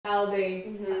how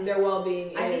they their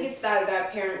well-being is. I think it's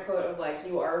that parent quote of like,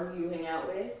 you are who you hang out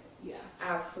with. Yeah.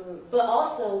 Absolutely. But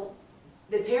also,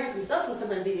 the parents themselves can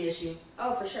sometimes be the issue.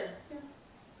 Oh, for sure. Yeah.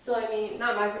 So I mean,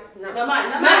 not mine. Not you. Not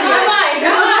mine.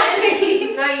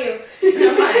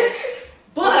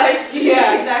 But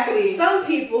yeah, exactly. Some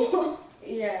people.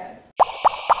 Yeah.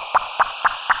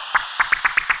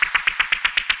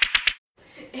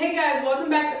 Hey guys, welcome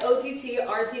back to OTT,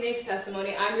 Our Teenage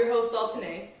Testimony. I'm your host,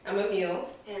 Altanae. I'm Emile.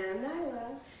 And I'm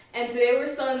Nyla. And today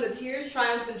we're spelling the tears,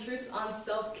 triumphs, and truths on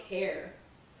self-care.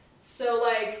 So,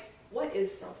 like, what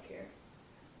is self-care?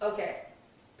 Okay.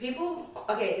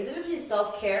 Is it between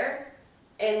self-care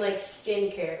and like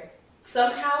skincare?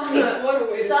 Somehow, what a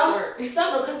way to start.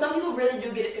 Because some people really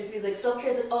do get it confused. Like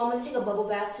self-care is like, oh, I'm gonna take a bubble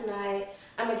bath tonight.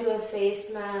 I'm gonna do a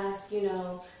face mask. You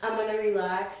know, I'm gonna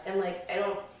relax, and like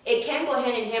it can go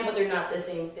hand in hand, but they're not the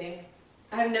same thing.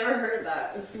 I've never heard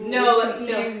that. No,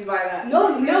 confused by that.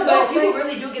 No, but people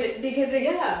really do get it because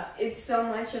it's so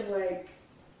much of like,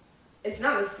 it's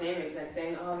not the same exact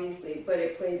thing, obviously, but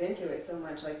it plays into it so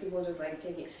much. Like people just like I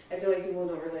feel like people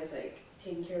don't realize like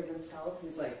taking care of themselves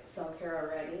is like self-care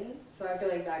already. So I feel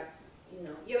like that, you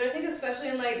know. Yeah, but I think especially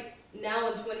in like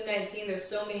now in 2019, there's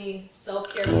so many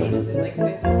self-care pages. There's like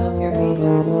 50 self-care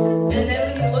pages, and then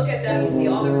when you look at them, you see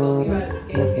all they're posting about is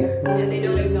skincare, and they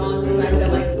don't acknowledge the fact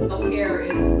that like self-care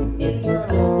is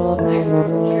internal as well as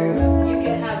external. True. You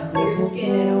can have clear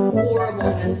skin in a horrible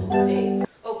mental state.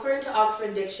 According to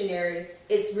Oxford Dictionary,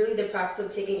 it's really the practice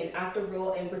of taking an active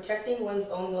role in protecting one's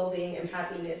own well-being and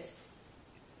happiness.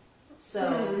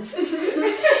 So,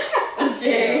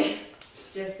 okay.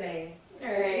 Just saying.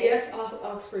 All right. Yes,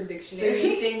 Oxford So Dictionary.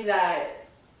 you think that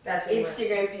that's what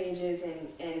Instagram pages and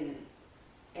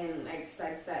like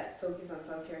sites that focus on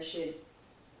self-care should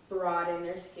broaden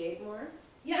their scope more?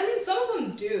 Yeah, I mean some of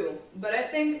them do, but I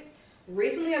think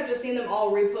recently I've just seen them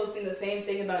all reposting the same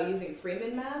thing about using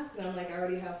Freeman masks, and I'm like, I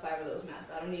already have 5 of those masks.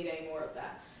 I don't need any more of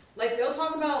that. Like they'll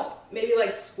talk about maybe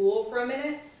like school for a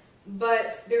minute,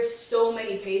 but there's so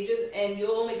many pages, and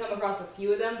you'll only come across a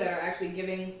few of them that are actually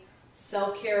giving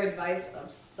self-care advice of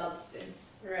substance.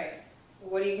 Right.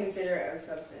 What do you consider of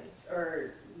substance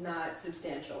or not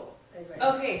substantial advice?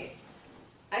 Okay,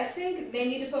 I think they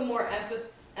need to put more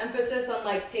emphasis on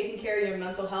like taking care of your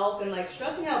mental health and like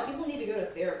stressing out people need to go to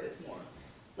therapists more.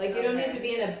 Like you don't need to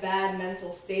be in a bad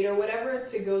mental state or whatever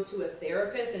to go to a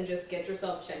therapist and just get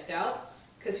yourself checked out,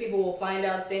 because people will find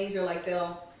out things, or like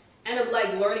they'll end up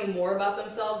like learning more about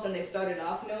themselves than they started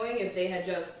off knowing if they had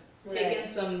just taken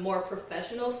some more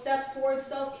professional steps towards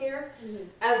self-care.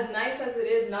 As nice as it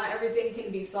is, not everything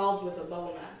can be solved with a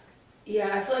bubble mask.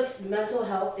 Yeah, I feel like mental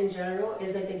health in general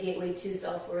is like the gateway to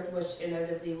self-worth, which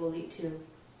inevitably will lead to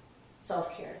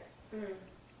self-care. You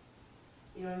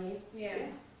know what I mean? Yeah.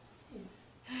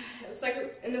 It's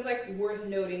like worth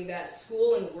noting that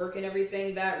school and work and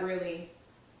everything, that kind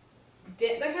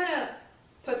of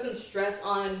put some stress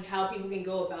on how people can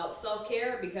go about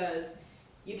self-care, because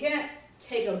you can't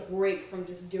take a break from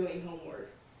just doing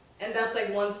homework. And that's like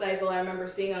one cycle I remember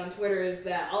seeing on Twitter, is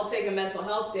that I'll take a mental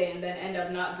health day and then end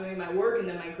up not doing my work, and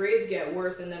then my grades get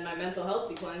worse, and then my mental health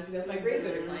declines because my grades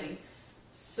are declining.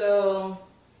 So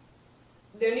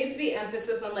there needs to be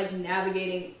emphasis on like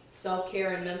navigating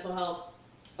self-care and mental health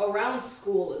around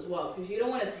school as well, because you don't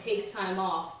want to take time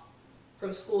off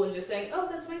from school and just saying, oh,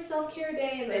 that's my self-care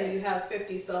day, and then you have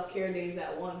 50 self-care days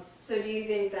at once. So do you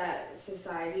think that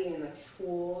society and like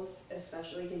schools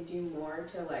especially can do more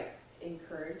to like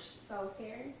encourage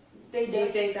self-care? Do you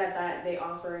think that they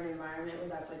offer an environment where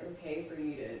that's like okay for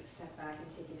you to step back and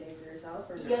take a day for yourself,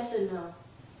 or no? Yes and no.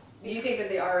 Do you think that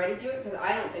they already do it? Because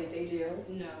I don't think they do.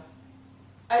 No.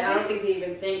 I don't think they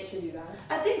even think to do that.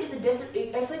 I think it's I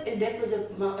feel like the difference of,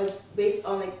 based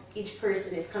on like each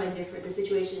person is kind of different. The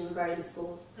situation regarding the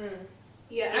schools.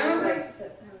 Yeah, I remember.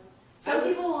 Some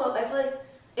people will. I feel like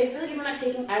if you're not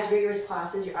taking as rigorous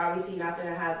classes, you're obviously not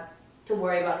gonna have to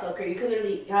worry about self-care. You can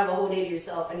literally have a whole day to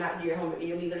yourself and not do your homework, and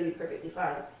you'll be literally perfectly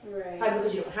fine. Right. Probably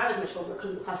because you don't have as much homework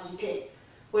because of the classes you take.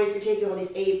 Or if you're taking all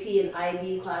these AP and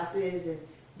IB classes and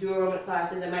dual enrollment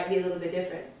classes, it might be a little bit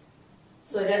different.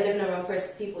 So it does different around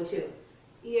people too.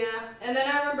 Yeah, and then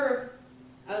I remember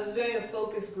I was doing a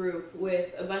focus group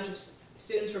with a bunch of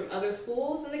students from other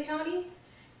schools in the county,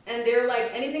 and they're like,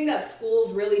 anything that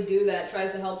schools really do that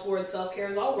tries to help towards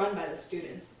self-care is all run by the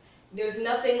students. There's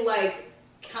nothing like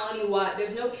countywide,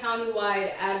 there's no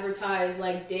countywide advertised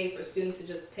like day for students to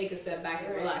just take a step back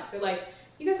and relax. They're like,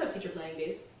 you guys have teacher planning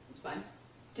days, it's fine.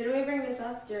 Did we bring this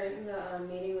up during the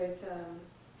meeting with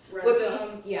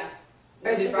With yeah.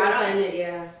 Our superintendent,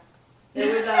 yeah.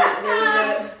 There was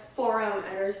forum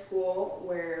at our school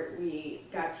where we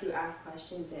got to ask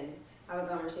questions and have a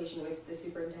conversation with the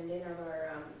superintendent of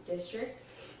our district.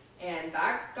 And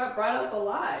that got brought up a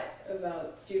lot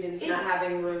about students not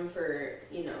having room for,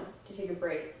 to take a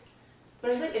break. But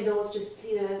I feel like adults just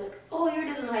see that as like, oh, you're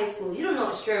just in high school. You don't know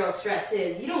what stress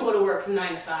is. You don't go to work from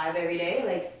 9 to 5 every day.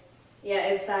 Like, yeah,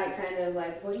 it's that kind of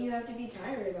like, what do you have to be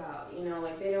tired about?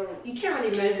 Like they don't. You can't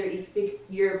really measure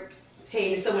your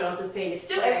pain or someone else's pain. It's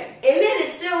still, right. And then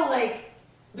it's still like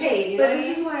pain. But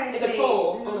this is why I say, a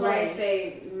toll. This is why I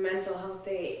say mental health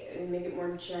day and make it more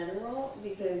general,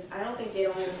 because I don't think it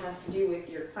only has to do with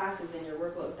your classes and your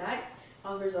workload. That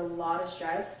offers a lot of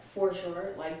stress for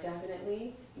sure. Like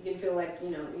definitely, you can feel like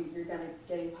you're kind of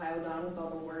getting piled on with all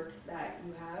the work that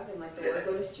you have, and like the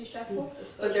workload is too stressful.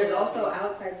 But there's also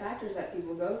outside factors that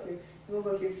people go through. People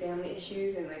go through family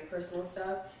issues and like personal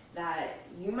stuff that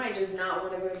you might just not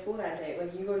want to go to school that day.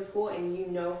 Like you go to school and you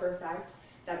know for a fact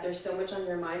that there's so much on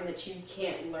your mind that you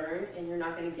can't learn and you're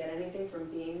not going to get anything from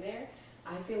being there.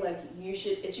 I feel like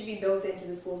it should be built into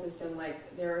the school system.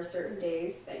 Like there are certain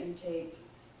days that you take,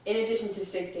 in addition to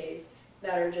sick days,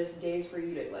 that are just days for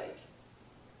you to like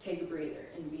take a breather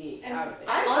and be out of it.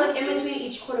 I feel like in between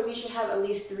each quarter we should have at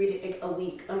least 3 to a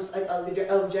week. Like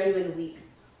a genuine week,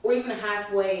 or even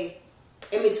halfway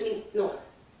in between. No,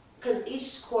 because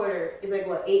each quarter is like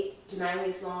what 8 to 9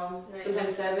 weeks long,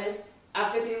 sometimes 7.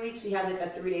 After 3 weeks, we have like a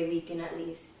 3-day weekend at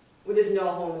least, where there's no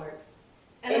homework.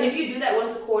 And if you do that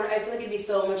once a quarter, I feel like it'd be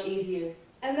so much easier.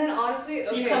 And then honestly,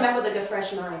 you come back with like a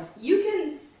fresh mind.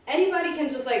 Anybody can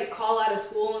just like call out of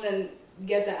school and then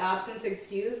get the absence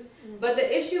excused. Mm-hmm. But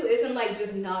the issue isn't like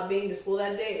just not being to school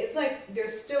that day. It's like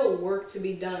there's still work to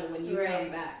be done when you come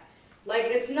back. Like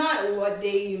it's not what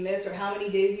day you missed or how many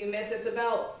days you missed. It's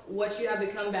about what you have to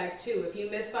come back to. If you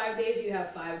miss 5 days, you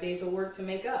have 5 days of work to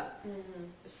make up. Mm-hmm.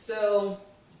 So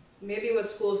maybe what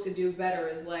schools could do better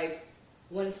is like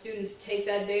when students take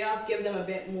that day off, give them a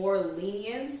bit more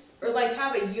lenience, or like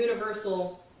have a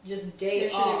universal just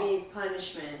day off. There shouldn't be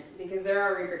punishment because there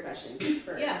are repercussions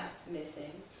for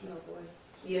missing. Oh boy.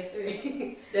 Yes, there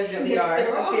definitely are.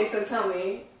 Okay, so tell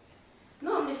me.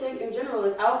 No, I'm just saying in general.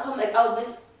 Like I'll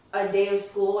miss a day of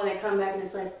school and I come back and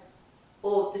it's like,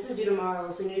 well, this is due tomorrow,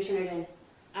 so you need to turn it in.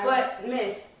 But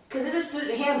miss, because it's a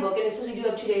student handbook and it says you do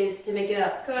have 2 days to make it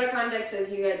up. Code of conduct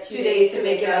says you get 2 days to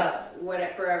make it up.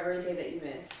 For every day that you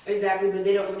miss. Exactly, but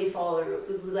they don't really follow the rules.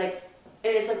 It's like,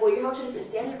 and it's like, well, you're held to a different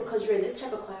standard because you're in this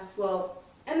type of class. Well,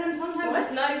 and then sometimes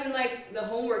it's not even like the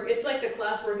homework. It's like the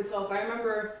classwork itself. I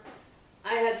remember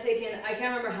I had taken, I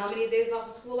can't remember how many days off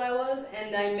of school I was,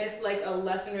 and I missed like a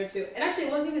lesson or two. And actually,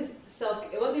 it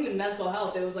wasn't even mental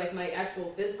health. It was like my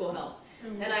actual physical health.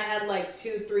 Mm-hmm. And I had like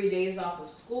 2-3 days off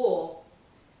of school,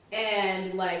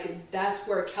 and like that's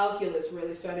where calculus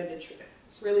really started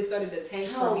to tank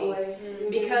for me. Mm-hmm.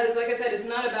 Because like I said, it's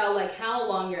not about like how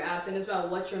long you're absent. It's about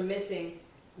what you're missing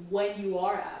when you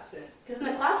are absent. Because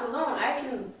in the class alone, I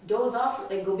can doze off,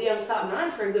 like go be on cloud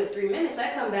 9 for a good 3 minutes.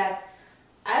 I come back,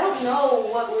 I don't know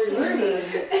what we're learning.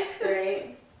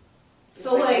 Right?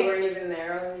 So like you weren't even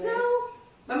there. No,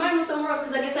 my mind was somewhere else.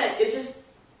 Because like I said, it's just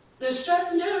there's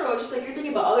stress in general. It's just like you're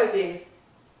thinking about other things.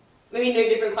 Maybe they're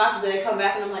different classes, and I come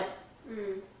back and I'm like,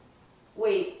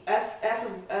 wait,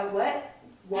 what?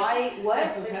 Why?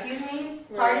 What? Excuse me?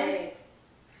 Pardon? Right.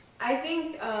 I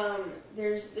think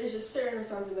there's a certain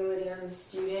responsibility on the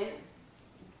student,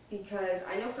 because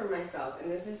I know for myself, and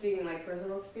this is speaking like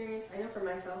personal experience, I know for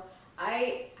myself,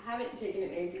 I haven't taken an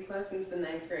AP class since the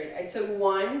 9th grade. I took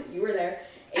one, you were there,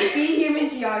 AP Human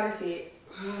Geography.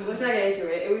 Let's not get into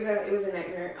it. It was a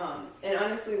nightmare. And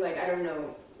honestly, like I don't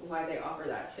know why they offer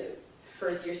that to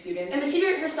first-year students. And the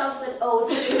teacher herself said, "Oh,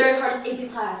 it's the third hardest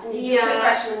AP class," and you took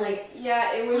freshman like.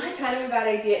 Yeah, it was kind of a bad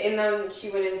idea. And then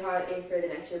she went and taught 8th grade the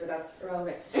next year, but that's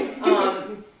irrelevant.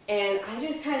 And I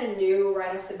just kind of knew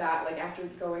right off the bat, like after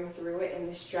going through it and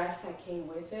the stress that came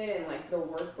with it, and like the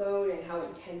workload and how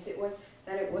intense it was,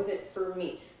 that it wasn't for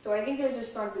me. So I think there's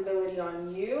responsibility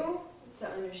on you to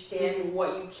understand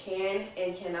what you can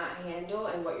and cannot handle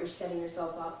and what you're setting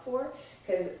yourself up for.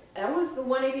 Because that was the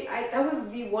one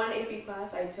AP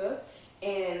class I took,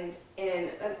 and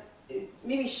it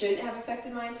maybe shouldn't have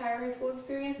affected my entire high school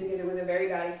experience, because it was a very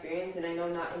bad experience, and I know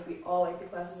not all AP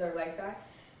classes are like that.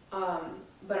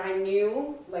 But I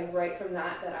knew, like right from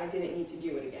that I didn't need to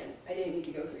do it again. I didn't need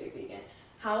to go through AP again.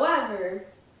 However,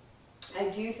 I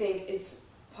do think it's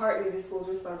partly the school's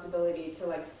responsibility to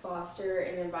like foster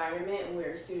an environment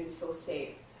where students feel safe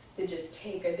to just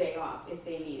take a day off if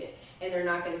they need it, and they're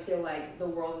not going to feel like the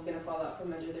world is going to fall out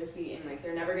from under their feet and like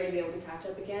they're never going to be able to catch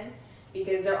up again.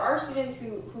 Because there are students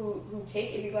who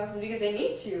take AP classes because they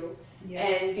need to, Yeah.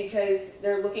 And because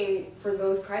they're looking for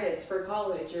those credits for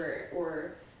college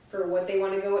or for what they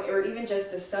want to go, or even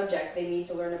just the subject they need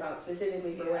to learn about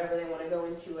specifically for whatever they want to go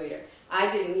into later.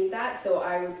 I didn't need that, so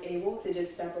I was able to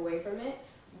just step away from it.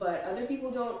 But other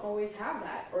people don't always have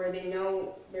that, or they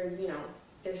know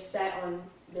they're set on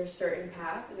their certain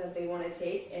path that they want to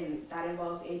take, and that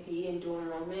involves AP and dual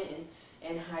enrollment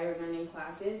and higher learning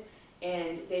classes,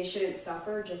 and they shouldn't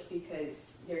suffer just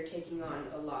because they're taking on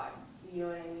a lot. You know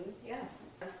what I mean?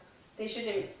 Yeah. They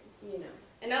shouldn't,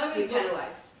 And now that be we've looked,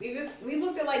 penalized. we've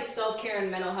looked at like self-care and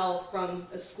mental health from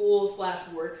a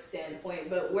school/work standpoint,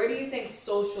 but where do you think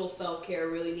social self-care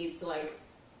really needs to like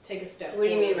take a step What do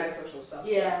you mean forward? by social stuff?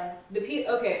 Yeah.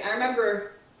 Okay, I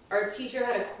remember our teacher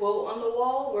had a quote on the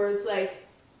wall where it's like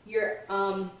your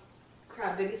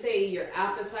did he say your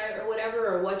appetite or whatever,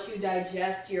 or what you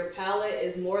digest, your palate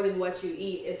is more than what you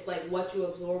eat, it's like what you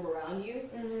absorb around you.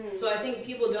 Mm-hmm. So I think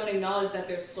people don't acknowledge that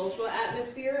their social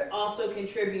atmosphere also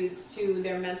contributes to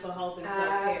their mental health and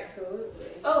self-care. Absolutely.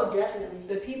 Oh,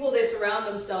 definitely. The people they surround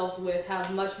themselves with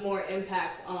have much more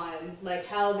impact on like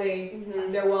how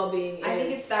Mm-hmm. their well-being is. I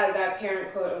think it's that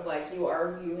parent quote of like, you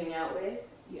are who you hang out with.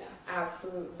 yeah.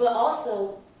 Absolutely. But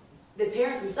also, the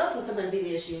parents themselves can sometimes be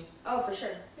the issue. Oh, for sure.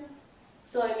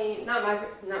 So I mean, Not mine.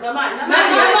 not Not mine, not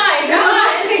Not mine, not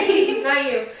mine,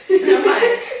 Not you. not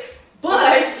mine.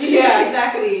 But yeah,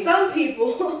 exactly. Some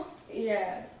people.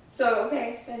 Yeah. So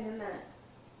okay, expand on that.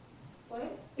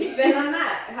 What? Expand on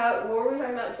that. What were we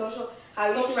talking about? How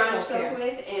you Social surround yourself self-care.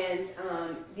 with,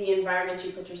 and the environment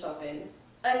you put yourself in.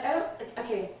 I don't.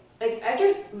 Okay. Like I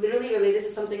can literally relate this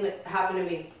to something that happened to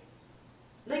me.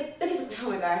 Oh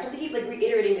my god, I have to keep like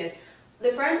reiterating this.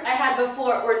 The friends I had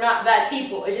before were not bad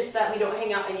people. It's just that we don't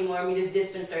hang out anymore and we just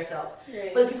distanced ourselves.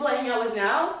 Right. But the people I hang out with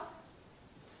now,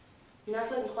 not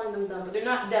feel like I'm calling them dumb, but they're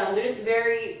not dumb. They're just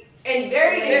very they're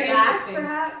back, interesting.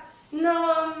 perhaps.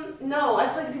 no. I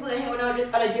feel like the people that I hang out with now are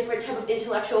just on a different type of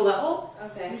intellectual level.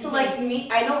 Okay. So like me,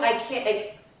 I know I can't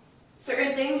like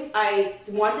certain things I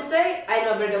want to say. I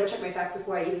know I'm gonna double check my facts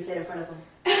before I even say it in front of them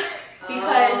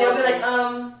because they'll be like,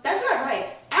 that's not right.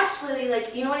 Actually,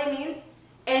 like you know what I mean?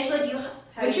 And it's like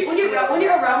when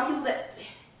you're around people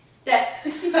that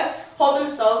hold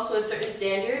themselves to a certain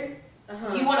standard,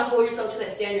 you want to hold yourself to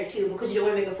that standard too because you don't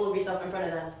want to make a fool of yourself in front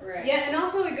of them. Right. Yeah, and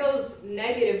also it goes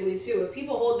negatively too. If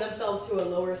people hold themselves to a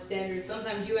lower standard,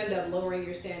 sometimes you end up lowering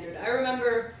your standard. I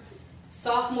remember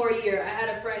sophomore year, I had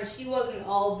a friend, she wasn't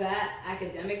all that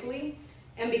academically,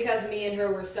 and because me and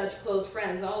her were such close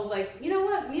friends, I was like, you know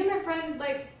what, me and my friend,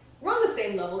 like, we're on the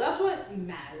same level. That's what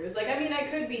matters. Like, I mean, I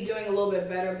could be doing a little bit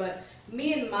better, but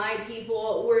me and my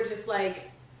people, we're just like,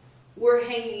 we're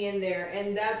hanging in there.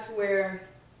 And that's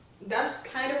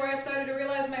kind of where I started to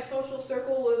realize my social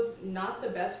circle was not the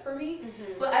best for me.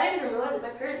 Mm-hmm. But I didn't even realize that my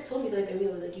parents told me like,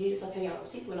 Amelia, like you need to stop hanging out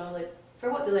with those people, and I was like, for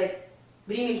what? They're like,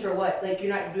 what do you mean for what? Like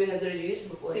you're not doing as good as you used to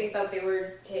before. So you felt they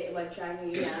were dragging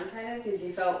you down, kind of, because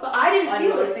you felt But I didn't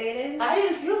feel it. unmotivated. I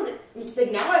didn't feel it. It's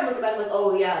like now I look back, I'm like,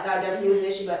 oh yeah, that definitely was an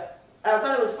issue, but I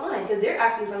thought it was fine because they're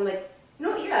acting fine. I'm like,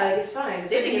 no, yeah, like, it's fine. If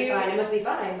they So think it's fine, it must be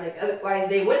fine. Like otherwise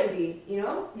they wouldn't be, you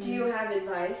know? Do you have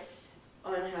advice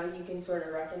on how you can sort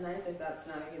of recognize if that's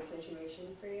not a good situation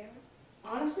for you?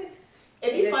 Honestly,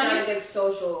 If you it's find not a good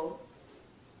social.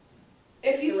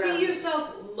 if you see surroundings.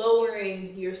 yourself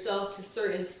lowering yourself to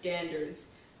certain standards,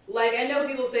 like I know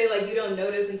people say like you don't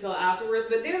notice until afterwards,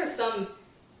 but there are some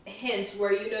hints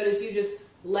where you notice you just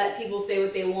let people say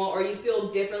what they want, or you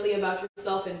feel differently about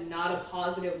yourself in not a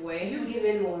positive way. you give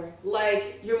in more.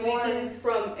 Like, You're speaking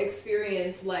from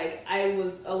experience, like, I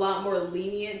was a lot more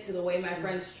lenient to the way my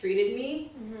friends treated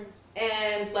me. Mm-hmm.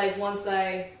 And, like, once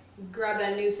I grabbed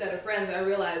that new set of friends, I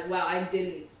realized, wow, I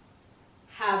didn't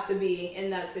have to be in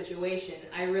that situation.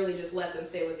 I really just let them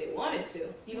say what they wanted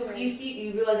to. You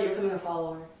realize that you're becoming a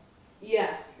follower.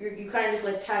 Yeah. You kind of just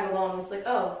like tag along. It's like,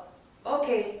 oh,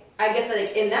 okay. I guess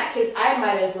like in that case, I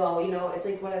might as well. You know, it's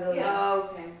like one of those.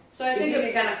 Oh, okay. So I think If you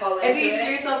it's, kind of fall into If you see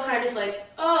it. yourself kind of just like,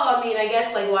 oh, I mean, I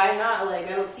guess like why not? Like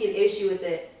I don't see an issue with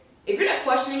it. If you're not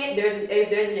questioning it,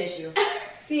 there's an issue.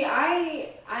 See, I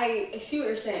see what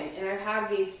you're saying, and I've had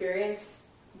the experience,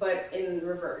 but in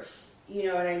reverse. You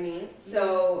know what I mean?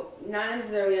 So, not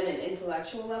necessarily on an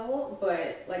intellectual level,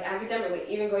 but like academically,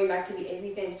 even going back to the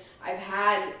AP thing, I've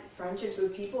had friendships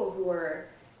with people who were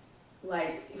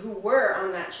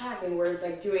on that track and were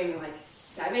like doing like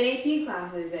 7 AP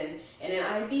classes and an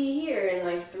IB here and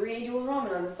like 3 dual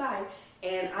enrollment on the side.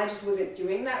 And I just wasn't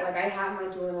doing that. Like I had my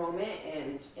dual enrollment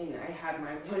and I had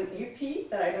my 1 AP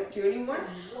that I don't do anymore.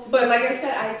 But like I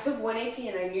said, I took 1 AP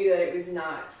and I knew that it was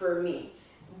not for me.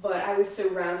 but I was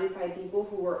surrounded by people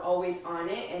who were always on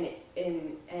it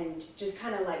and just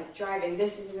kind of like driving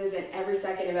this, and every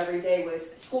second of every day was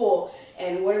school,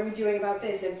 and what are we doing about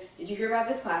this, and did you hear about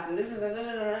this class, and this is,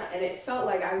 and it felt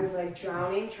like I was like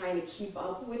drowning trying to keep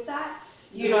up with that.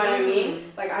 You know what I mean?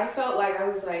 Like, I felt like I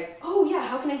was like, oh yeah,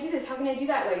 how can I do this? How can I do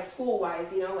that? Like,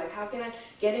 school-wise, you know? Like, how can I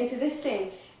get into this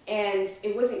thing? And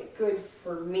it wasn't good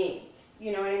for me.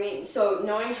 You know what I mean? So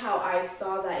knowing how I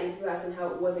saw that in class and how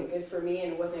it wasn't good for me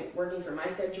and wasn't working for my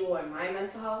schedule and my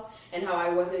mental health, and how I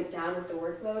wasn't down with the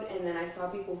workload, and then I saw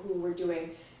people who were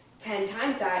doing 10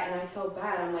 times that, and I felt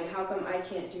bad. I'm like, how come I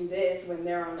can't do this when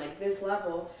they're on like this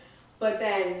level? But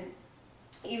then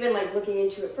even like looking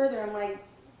into it further, I'm like,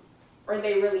 are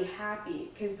they really happy?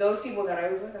 Because those people that I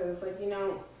was with, I was like, you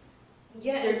know,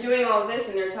 Yeah. they're doing all this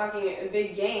and they're talking a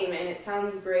big game, and it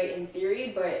sounds great in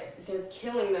theory, but they're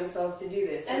killing themselves to do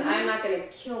this. And I'm not going to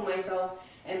kill myself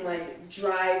and like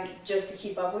drive just to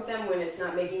keep up with them when it's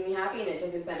not making me happy and it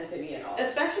doesn't benefit me at all.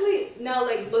 Especially now,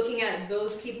 like looking at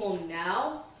those people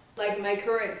now, like my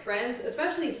current friends,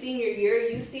 especially senior year,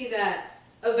 you see that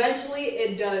eventually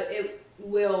it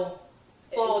will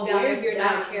fall down if you're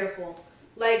not careful.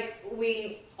 Like,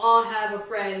 we all have a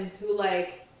friend who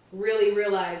like really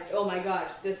realized, oh my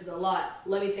gosh, this is a lot,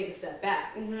 let me take a step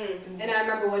back. And I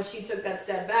remember when she took that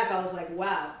step back, I was like,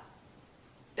 wow,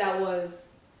 that was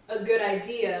a good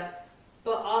idea,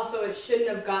 but also it shouldn't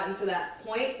have gotten to that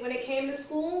point when it came to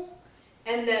school.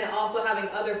 And then also having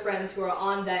other friends who are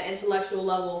on that intellectual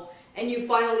level, and you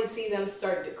finally see them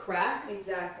start to crack.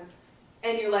 Exactly.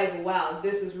 And you're like, wow,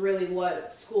 this is really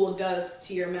what school does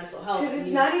to your mental health. Because it's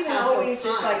not even always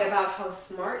just like about how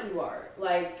smart you are.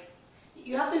 Like,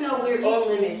 you have to know your own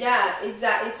limits. Yeah,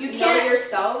 exactly. You know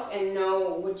yourself and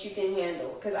know what you can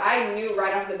handle. Because I knew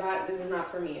right off the bat, this is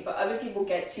not for me. But other people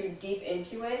get too deep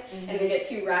into it, and they get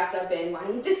too wrapped up in, well,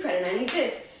 I need this credit, I need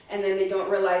this. And then they don't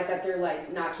realize that they're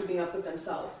like not keeping up with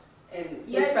themselves. And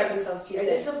they spread themselves too thin.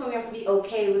 At some point, you have to be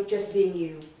okay with just being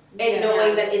you. And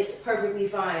knowing that it's perfectly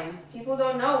fine. People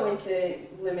don't know when to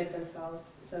limit themselves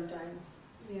sometimes.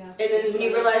 Yeah. And then when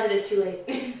you realize it, it's too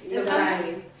late.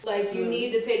 Sometimes. Like, you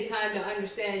need to take time to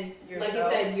understand, like you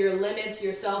said, your limits,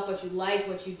 yourself, what you like,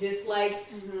 what you dislike,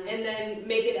 and then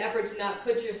make an effort to not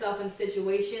put yourself in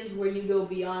situations where you go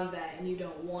beyond that and you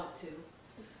don't want to.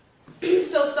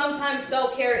 So sometimes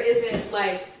self-care isn't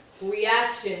like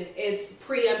reaction, it's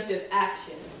preemptive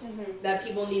action that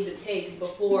people need to take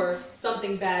before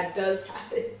something bad does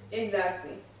happen.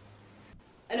 Exactly.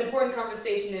 An important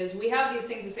conversation is, we have these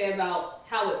things to say about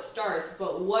how it starts,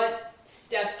 but what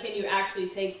steps can you actually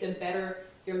take to better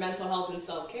your mental health and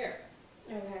self-care?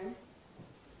 Okay.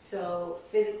 So,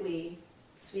 physically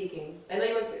speaking, I know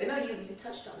you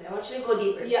touched on it. I want you to go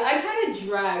deeper. Yeah, I kind of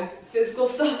dragged physical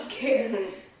self-care.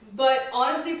 But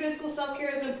honestly, physical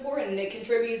self-care is important. It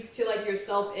contributes to like your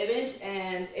self-image,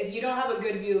 and if you don't have a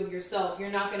good view of yourself, you're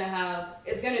not gonna have,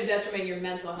 it's gonna detriment your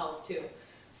mental health too.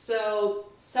 So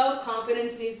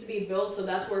self-confidence needs to be built, so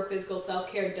that's where physical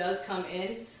self-care does come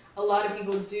in. A lot of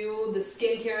people do the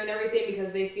skincare and everything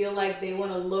because they feel like they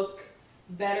want to look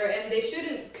better, and they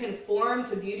shouldn't conform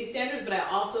to beauty standards, but I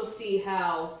also see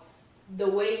how the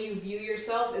way you view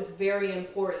yourself is very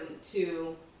important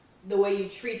to the way you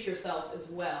treat yourself as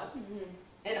well.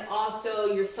 And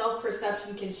also your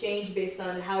self-perception can change based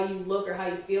on how you look or how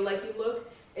you feel like you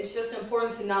look. It's just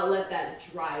important to not let that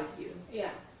drive you. Yeah.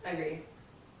 I agree.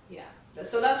 Yeah.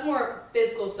 So that's more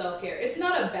physical self-care. It's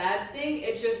not a bad thing.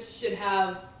 It just should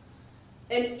have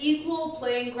an equal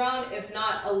playing ground, if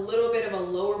not a little bit of a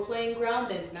lower playing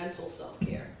ground than mental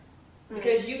self-care.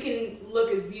 Because you can look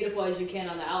as beautiful as you can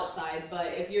on the outside, but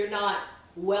if you're not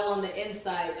well on the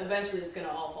inside, eventually it's going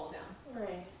to all fall down.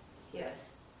 Right. Yes.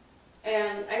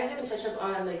 And I guess I can touch up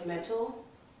on like mental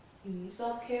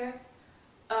self-care.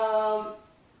 Don't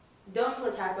feel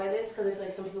attacked by this because I feel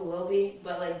like some people will be,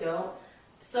 but like don't.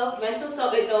 Mental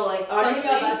self, no, like honestly,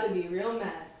 Some of y'all about to be real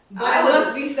mad. But I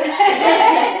must be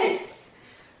sad.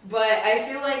 But I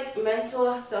feel like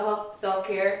mental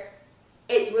self-care,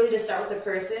 it really does start with the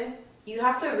person. You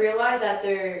have to realize that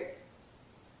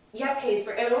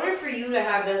in order for you to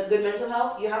have good mental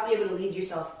health, you have to be able to lead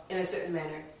yourself in a certain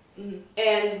manner.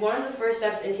 And one of the first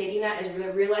steps in taking that is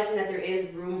realizing that there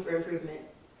is room for improvement.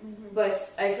 But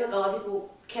I feel like a lot of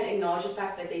people can't acknowledge the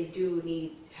fact that they do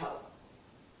need help.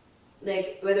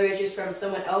 Like, whether it's just from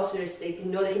someone else who they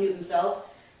know they can do it themselves,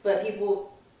 but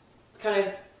people kind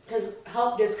of, because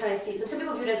help just kind of seems, some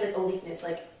people view it as like a weakness,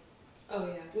 like, Oh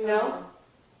yeah. you know?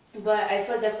 But I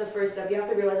feel like that's the first step. You have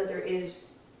to realize that there is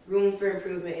room for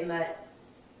improvement in that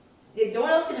no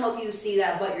one else can help you see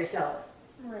that but yourself.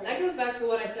 Right. That goes back to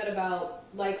what I said about,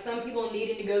 like, some people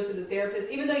needing to go to the therapist,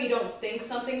 even though you don't think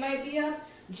something might be up,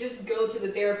 just go to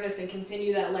the therapist and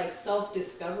continue that, like,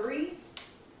 self-discovery.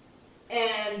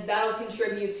 And that'll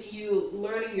contribute to you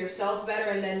learning yourself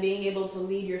better and then being able to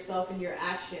lead yourself and your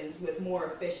actions with more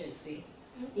efficiency.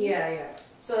 Yeah.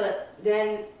 So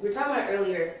then we were talking about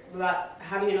earlier about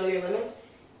having to know your limits.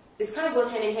 This kind of goes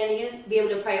hand in hand. You need to be able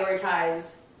to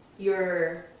prioritize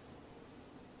your.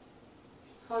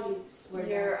 How do you word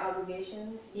Your that?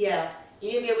 obligations. Yeah, you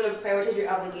need to be able to prioritize your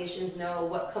obligations. Know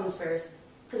what comes first.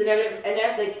 Because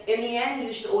like in the end,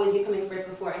 you should always be coming first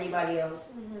before anybody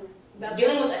else. That's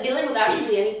Dealing with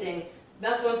actually anything.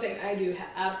 That's one thing I do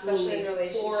absolutely Especially in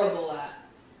relationships. horrible at.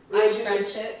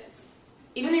 Friendships.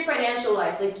 Even your financial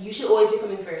life, like you should always be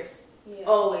coming first. Yeah.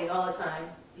 Always, all the time.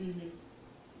 Mm-hmm.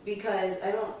 Because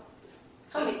I don't.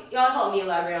 Y'all help me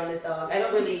elaborate on this, dog. I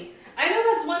don't really. I know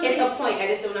that's one thing. It's a point. I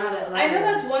just don't know how to elaborate. I know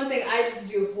that's one thing I just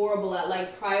do horrible at,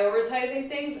 like prioritizing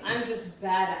things. I'm just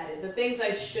bad at it. The things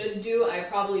I should do, I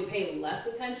probably pay less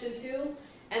attention to.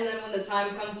 And then when the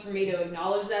time comes for me to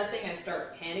acknowledge that thing, I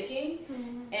start panicking.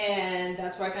 And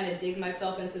that's where I kind of dig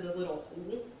myself into this little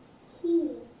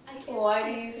hole. I can't Why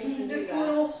say do you think you do this that?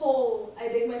 little hole. I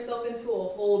dig myself into a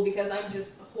hole because I'm just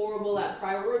horrible at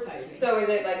prioritizing. So is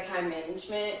it like time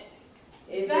management?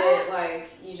 Is That- it like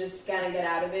you just kind of get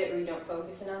out of it or you don't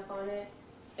focus enough on it?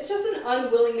 It's just an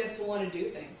unwillingness to want to do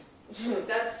things.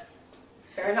 That's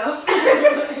Fair enough.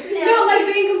 no, like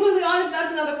being completely honest.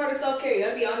 That's another part of self-care. You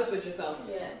gotta be honest with yourself.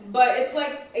 Yeah. But it's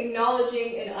like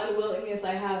acknowledging an unwillingness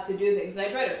I have to do things, and I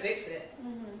try to fix it.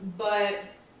 But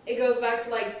it goes back to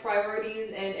like priorities,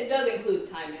 and it does include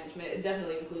time management. It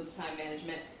definitely includes time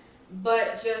management.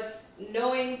 But just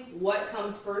knowing what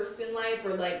comes first in life,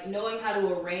 or like knowing how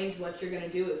to arrange what you're gonna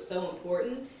do, is so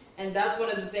important. And that's one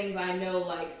of the things I know.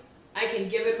 Like I can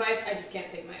give advice, I just can't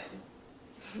take my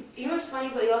own. You know what's funny,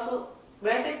 but you also,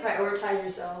 when I say prioritize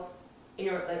yourself in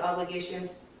your like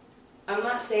obligations, I'm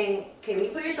not saying, okay, when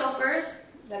you put yourself first,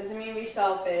 That doesn't mean be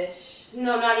selfish.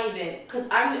 no, not even, because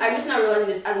I'm just not realizing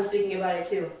this as I'm speaking about it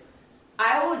too.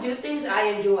 I will do things that I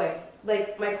enjoy,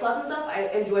 like my club and stuff. I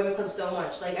enjoy my club so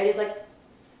much. Like I just like,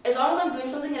 as long as I'm doing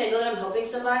something and I know that I'm helping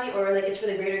somebody or like it's for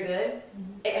the greater good,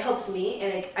 it helps me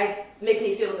and it makes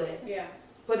me feel good. Yeah.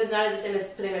 But it's not as the same as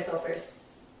putting myself first.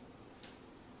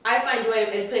 I find joy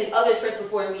in putting others first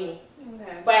before me.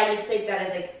 Okay. But I just take that as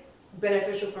like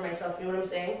beneficial for myself. You know what I'm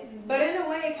saying? But in a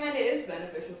way, it kind of is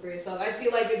beneficial for yourself. I see,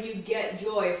 like, if you get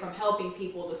joy from helping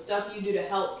people, the stuff you do to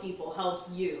help people helps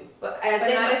you. But I But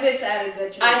think not if it's added the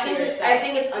truth I to think yourself.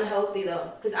 it's unhealthy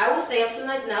though, because I will stay up some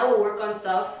nights and I will work on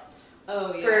stuff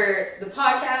Oh, yeah. for the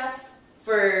podcast,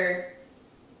 for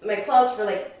my clubs, for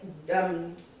like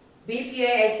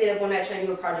BPA. I stayed up one night trying to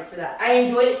do a project for that. I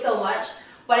enjoyed it so much,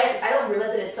 but I don't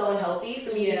realize that it's so unhealthy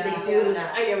for me to be doing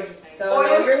that. I get what you're saying. So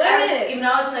know your limits. Even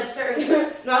though I was in a certain,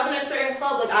 when I was in a certain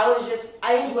club, like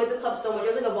I enjoyed the club so much. It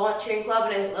was like a volunteering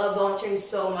club, and I love volunteering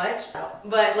so much.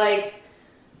 But like,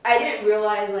 I didn't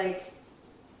realize like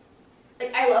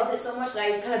I loved it so much that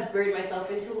I kind of buried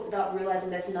myself into it without realizing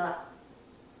that's not.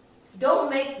 Don't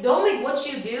make what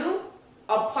you do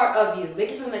a part of you. Make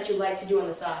it something that you like to do on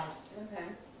the side. Okay.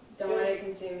 Don't let it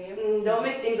consume you. Don't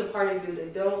make things a part of you.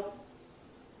 Like, don't.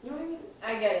 You know what I mean?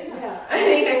 I get it. Yeah. I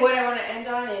think that what I want to end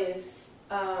on is,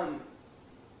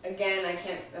 again,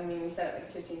 we said it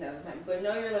like 15,000 times, but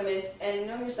know your limits and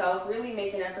know yourself. Really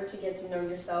make an effort to get to know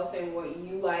yourself and what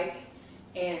you like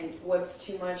and what's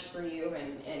too much for you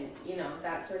and you know,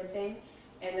 that sort of thing.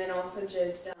 And then also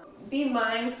just be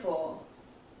mindful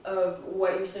of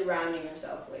what you're surrounding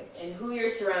yourself with and who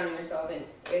you're surrounding yourself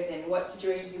with and what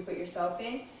situations you put yourself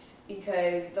in.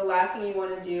 Because the last thing you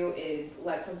want to do is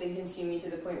let something consume you to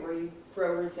the point where you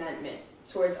grow resentment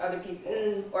towards other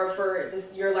people or for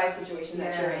your life situation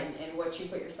that you're in and what you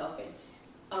put yourself in.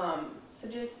 So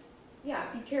just,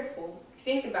 be careful.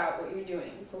 Think about what you're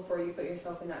doing before you put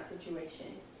yourself in that situation.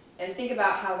 And think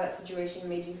about how that situation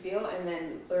made you feel and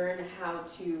then learn how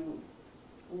to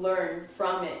learn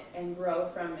from it and grow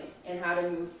from it and how to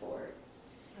move forward.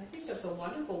 I think that's a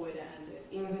wonderful way to end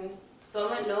it. Mm-hmm. So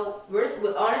on that note,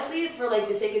 honestly, for like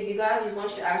the sake of you guys, I just want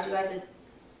you to ask you guys to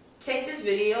take this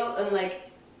video and like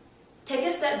take a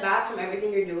step back from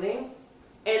everything you're doing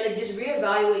and like just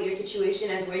reevaluate your situation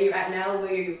as where you're at now,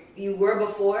 where you were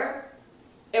before,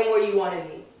 and where you want to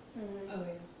be, Oh,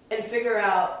 yeah. and figure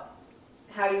out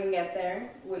How you can get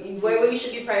there, what you do. what you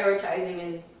should be prioritizing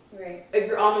and Right. if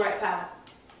you're on the right path.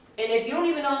 And if you don't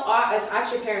even know,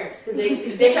 ask your parents because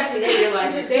they trust me, they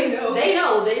realize it. They know. They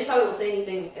know. They just probably won't say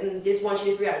anything and just want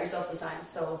you to figure out yourself sometimes.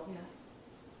 So,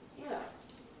 yeah.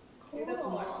 I think that's a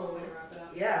wonderful way to wrap it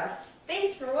up. Yeah.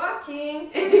 Thanks for watching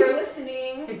and for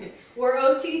listening. We're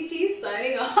OTT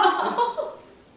signing off.